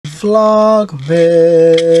Vlogmas.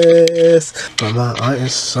 But my aunt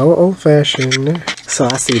is so old-fashioned. So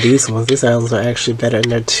I see these ones. These ones are actually better in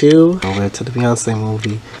there too. I went to the Beyonce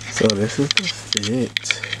movie. So this is the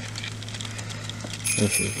fit.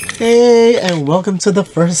 Hey, and welcome to the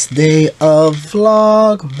first day of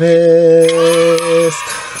Vlogmas.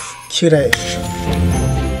 Cute day.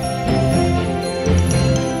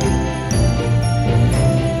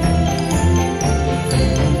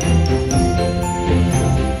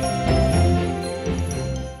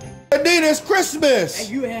 It's Christmas. And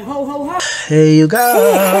you had ho ho ho. Hey you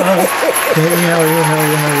guys.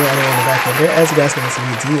 As you guys can see,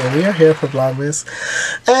 D, and we are here for Vlogmas.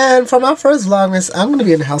 And for my first Vlogmas, I'm gonna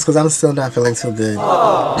be in the house because I'm still not feeling too good.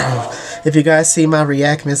 If you guys see my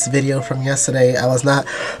Reactmas video from yesterday, I was not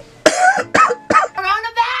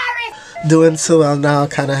doing too well. Now I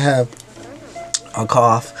kind of have a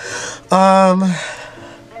cough.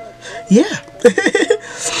 Yeah.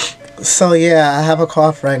 So yeah, I have a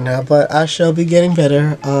cough right now, but I shall be getting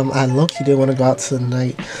better. I low-key did want to go out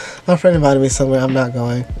tonight. My friend invited me somewhere. I'm not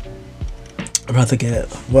going. I'd rather get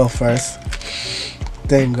well first,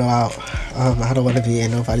 then go out. I don't want to be in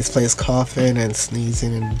nobody's place coughing and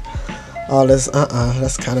sneezing and all this.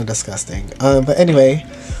 That's kind of disgusting. But anyway,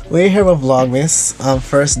 we're here with Vlogmas,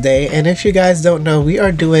 first day. And if you guys don't know, we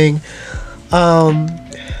are doing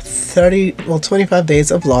 25 days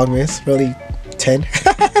of Vlogmas, really 10.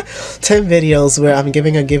 10 videos where I'm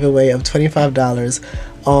giving a giveaway of $25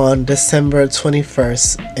 on December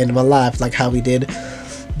 21st in my live, like how we did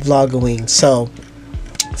Vlogoween. So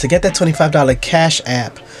to get that $25 cash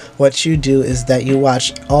app, what you do is that you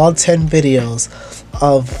watch all 10 videos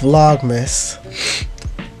of Vlogmas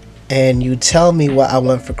and you tell me what I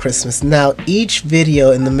want for Christmas. Now each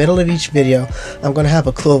video, in the middle of each video, I'm gonna have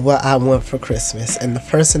a clue of what I want for Christmas, and the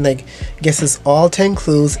person that guesses all 10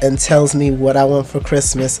 clues and tells me what I want for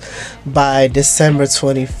Christmas by December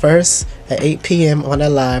 21st at 8 p.m. on a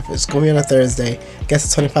live, it's gonna be on a Thursday, gets a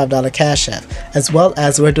 $25 cash app. As well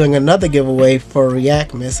as we're doing another giveaway for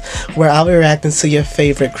Reactmas, where I'll be reacting to your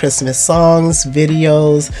favorite Christmas songs,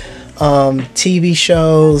 videos, TV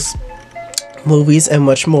shows, movies, and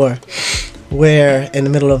much more, where in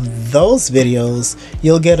the middle of those videos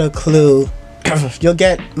you'll get a clue. You'll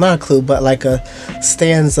get, not a clue, but like a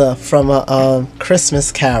stanza from a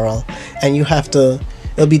Christmas carol, and you have to,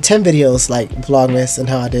 it'll be 10 videos like Vlogmas and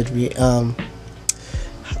how I did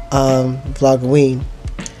Vlogoween,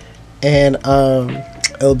 and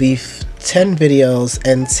it'll be 10 videos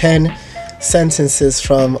and 10 sentences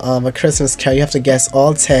from a Christmas carol. You have to guess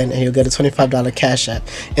all 10 and you'll get a $25 cash app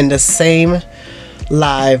in the same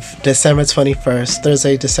live December 21st,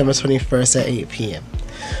 Thursday, December 21st at 8 p.m.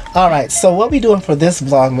 Alright, so what we're doing for this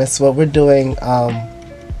Vlogmas, what we're doing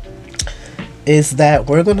is that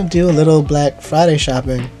we're going to do a little Black Friday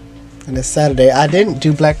shopping on this Saturday. I didn't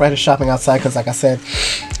do Black Friday shopping outside because, like I said,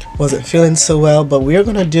 wasn't feeling so well, but we're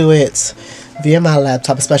going to do it via my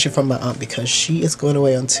laptop, especially from my aunt, because she is going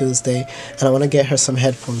away on Tuesday and I want to get her some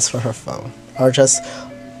headphones for her phone, or just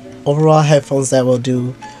overall headphones that will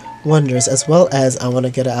do wonders, as well as I want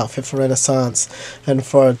to get an outfit for Renaissance and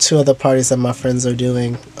for 2 other parties that my friends are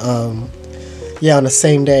doing yeah, on the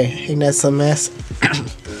same day. Ain't that some mess?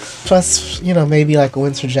 Plus, you know, maybe like a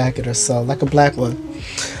winter jacket or so, like a black one.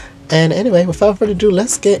 And anyway, without further ado,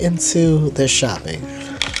 let's get into this shopping.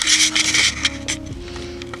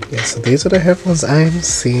 Yeah, so these are the headphones I'm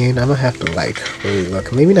seeing. I'm gonna have to like really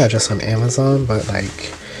look, maybe not just on Amazon, but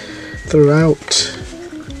like throughout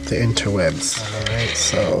the interwebs. Alright,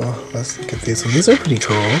 so let's look at these ones. These are pretty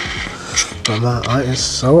cool, but my aunt is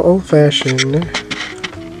so old-fashioned.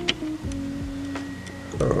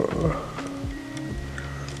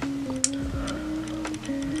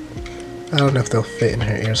 I don't know if they'll fit in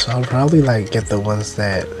her ear, so I'll probably like get the ones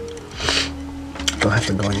that don't have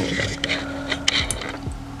to go in your ear like that.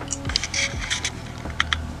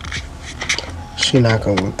 She not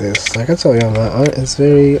going with this. Like I told y'all, my aunt is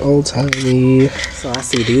very old-timey. So I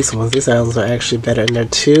see these ones. These ones are actually better, and they're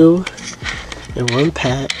 2 in 1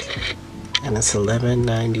 pack, and it's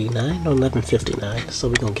 $11.99 or $11.59. So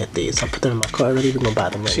we're gonna get these. I'll put them in my cart already. We're gonna buy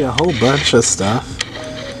them later. See a whole bunch of stuff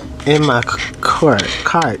in my cart.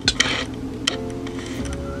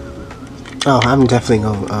 Oh, I'm definitely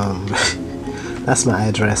gonna that's my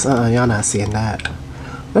address. Y'all not seeing that.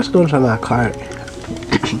 Let's go into my cart.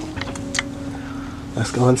 Let's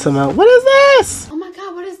go into my, what is this? Oh my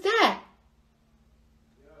God, what is that?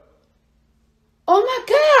 Oh my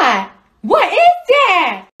God, what is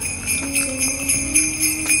that?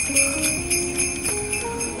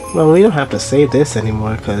 Well, we don't have to save this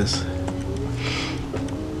anymore because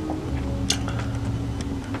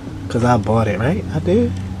I bought it, right? I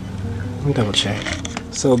did. Let me double check.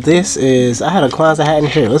 So this is, I had a Kwanzaa hat in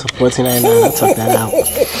here. It was for $14.99. I took that out.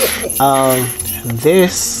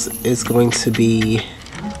 This is going to be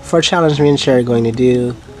for a challenge me and Sherry are going to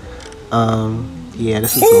do. Yeah,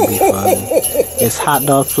 this is gonna be fun. It's hot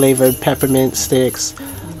dog flavored peppermint sticks,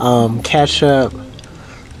 ketchup,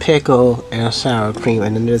 pickle, and sour cream,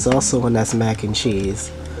 and then there's also one that's mac and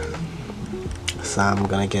cheese. So I'm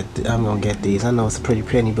gonna get these. I know it's pretty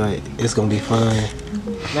penny, but it's gonna be fun.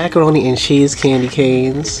 Macaroni and cheese candy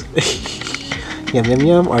canes. Yum yum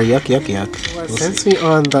yum or yuck yuck yuck. Since we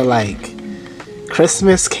on the like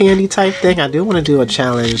Christmas candy type thing, I do want to do a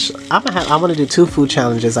challenge. I want to do 2 food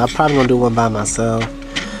challenges. I'm probably gonna do one by myself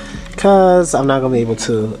because I'm not gonna be able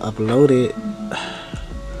to upload it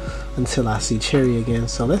until I see Cherry again.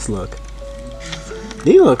 So let's look.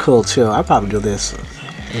 These look cool too. I'll probably do this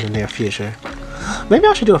in the near future. Maybe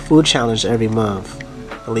I should do a food challenge every month,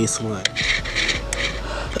 at least one.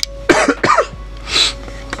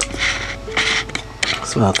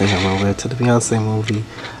 That's what I think I'm gonna wear to the Beyonce movie.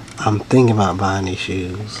 I'm thinking about buying these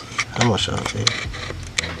shoes. How much are they?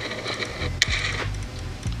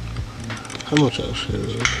 How much are those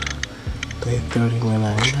shoes? They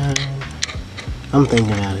 $31.99. I'm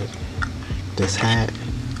thinking about it. This hat.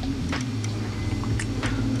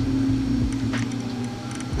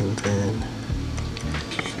 And then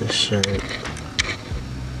this shirt.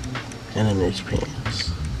 And then these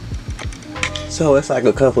pants. So it's like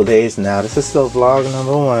a couple days now. This is still vlog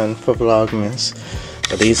number 1 for Vlogmas.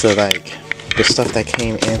 But these are like the stuff that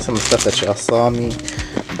came in, some of the stuff that y'all saw me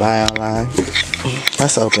buy online.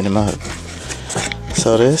 Let's open them up.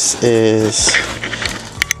 So this is,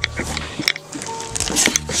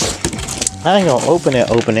 I ain't gonna open it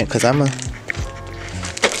because I'm gonna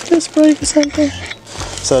just break or something.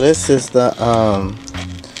 So this is the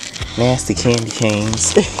nasty candy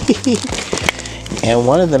canes. And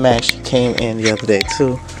one of them actually came in the other day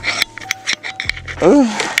too. I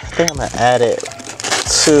think I'm gonna add it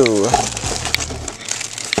to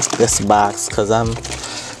this box because I'm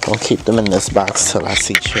gonna keep them in this box till I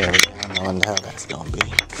see Cherry. I don't know how that's gonna be.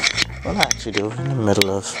 Well, I actually do in the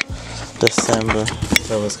middle of December.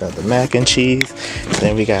 So it's got the mac and cheese,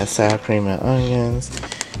 then we got sour cream and onions,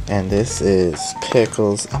 and this is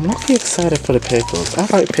pickles. I'm really excited for the pickles. I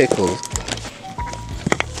like pickles.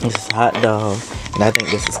 This is hot dog, and I think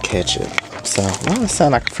this is ketchup. So why does it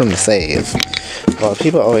sound like from the Save? Well,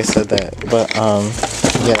 people always said that, but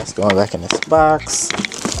yeah, it's going back in this box.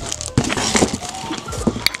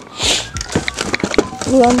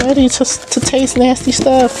 Ooh, I'm ready to taste nasty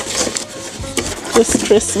stuff this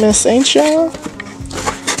Christmas, ain't y'all?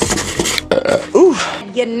 Ooh,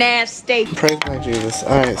 You nasty. praise my Jesus.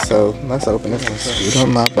 All right, so let's open this and shoot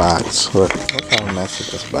on my box. Look how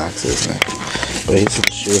messy this box is, man. But these are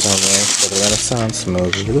the shoes I'm wearing for the Renaissance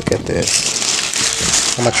movie. Look at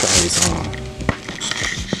this. I'm gonna try these on.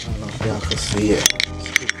 Y'all can see it.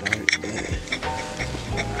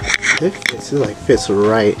 It fits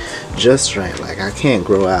right, just right. Like I can't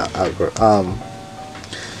grow out.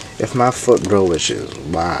 If my foot grow, which is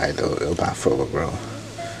wide, though, my foot will grow.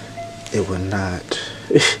 It would not.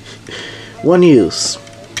 One use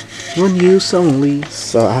only.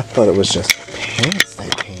 So I thought it was just pants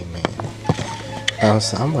that came in.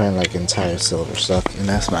 So I'm wearing like entire silver stuff, and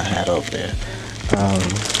that's my hat over there.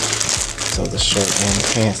 So the shirt and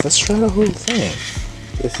the pants. Let's try the whole thing.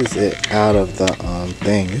 This is it out of the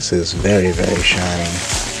thing. This is very, very shiny.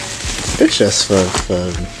 It's just for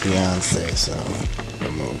Beyonce, so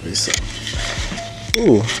the movie. So,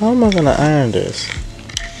 ooh, how am I gonna iron this?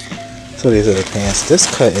 So these are the pants. This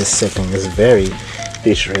cut is sickening. It's very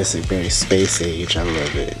futuristic, very space age. I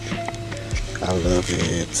love it. I love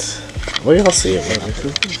it. Well, y'all see it. Well, this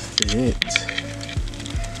is the fit.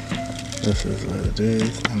 This is what it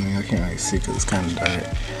is. I mean, I can't really see because it's kind of dark.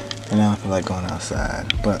 And I don't feel like going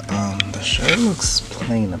outside. But the shirt looks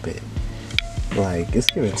plain a bit. Like, it's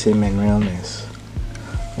giving Tin Man realness.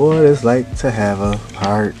 What it's like to have a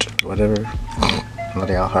heart, whatever. Well,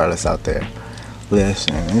 they all heartless out there.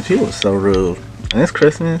 Listen, and people are so rude. And it's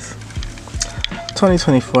Christmas.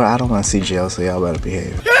 2024, I don't want to see jail, so y'all better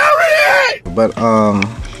behave. But,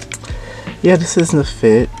 yeah, this is the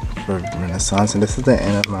fit for Renaissance, and this is the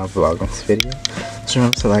end of my Vlogmas video. So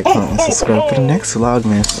remember to like, comment, and subscribe for the next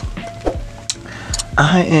Vlogmas.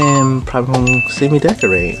 I am probably going to see me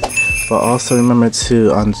decorate. But also remember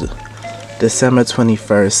to, on December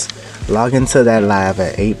 21st, log into that live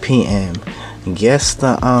at 8 p.m. Guess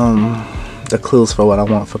the clues for what I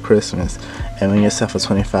want for Christmas, and win yourself a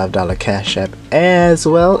 $25 cash app, as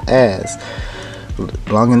well as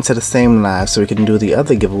log into the same live so we can do the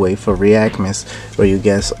other giveaway for Vlogmas, where you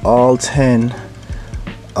guess all 10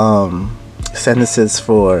 sentences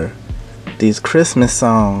for these Christmas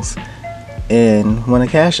songs and win a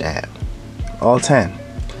Cash App. All 10.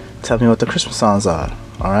 Tell me what the Christmas songs are.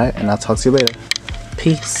 Alright? And I'll talk to you later.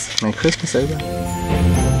 Peace. Merry Christmas, everybody.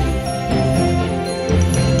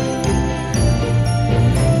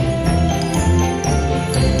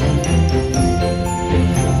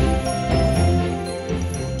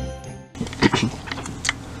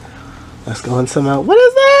 Let's go on some out. What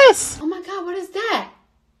is this? Oh my God, what is that?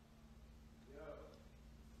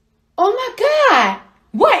 Oh my God,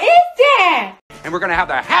 what is that? And we're gonna have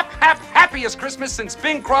the happiest Christmas since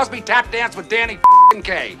Bing Crosby tap danced with Danny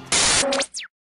Kaye.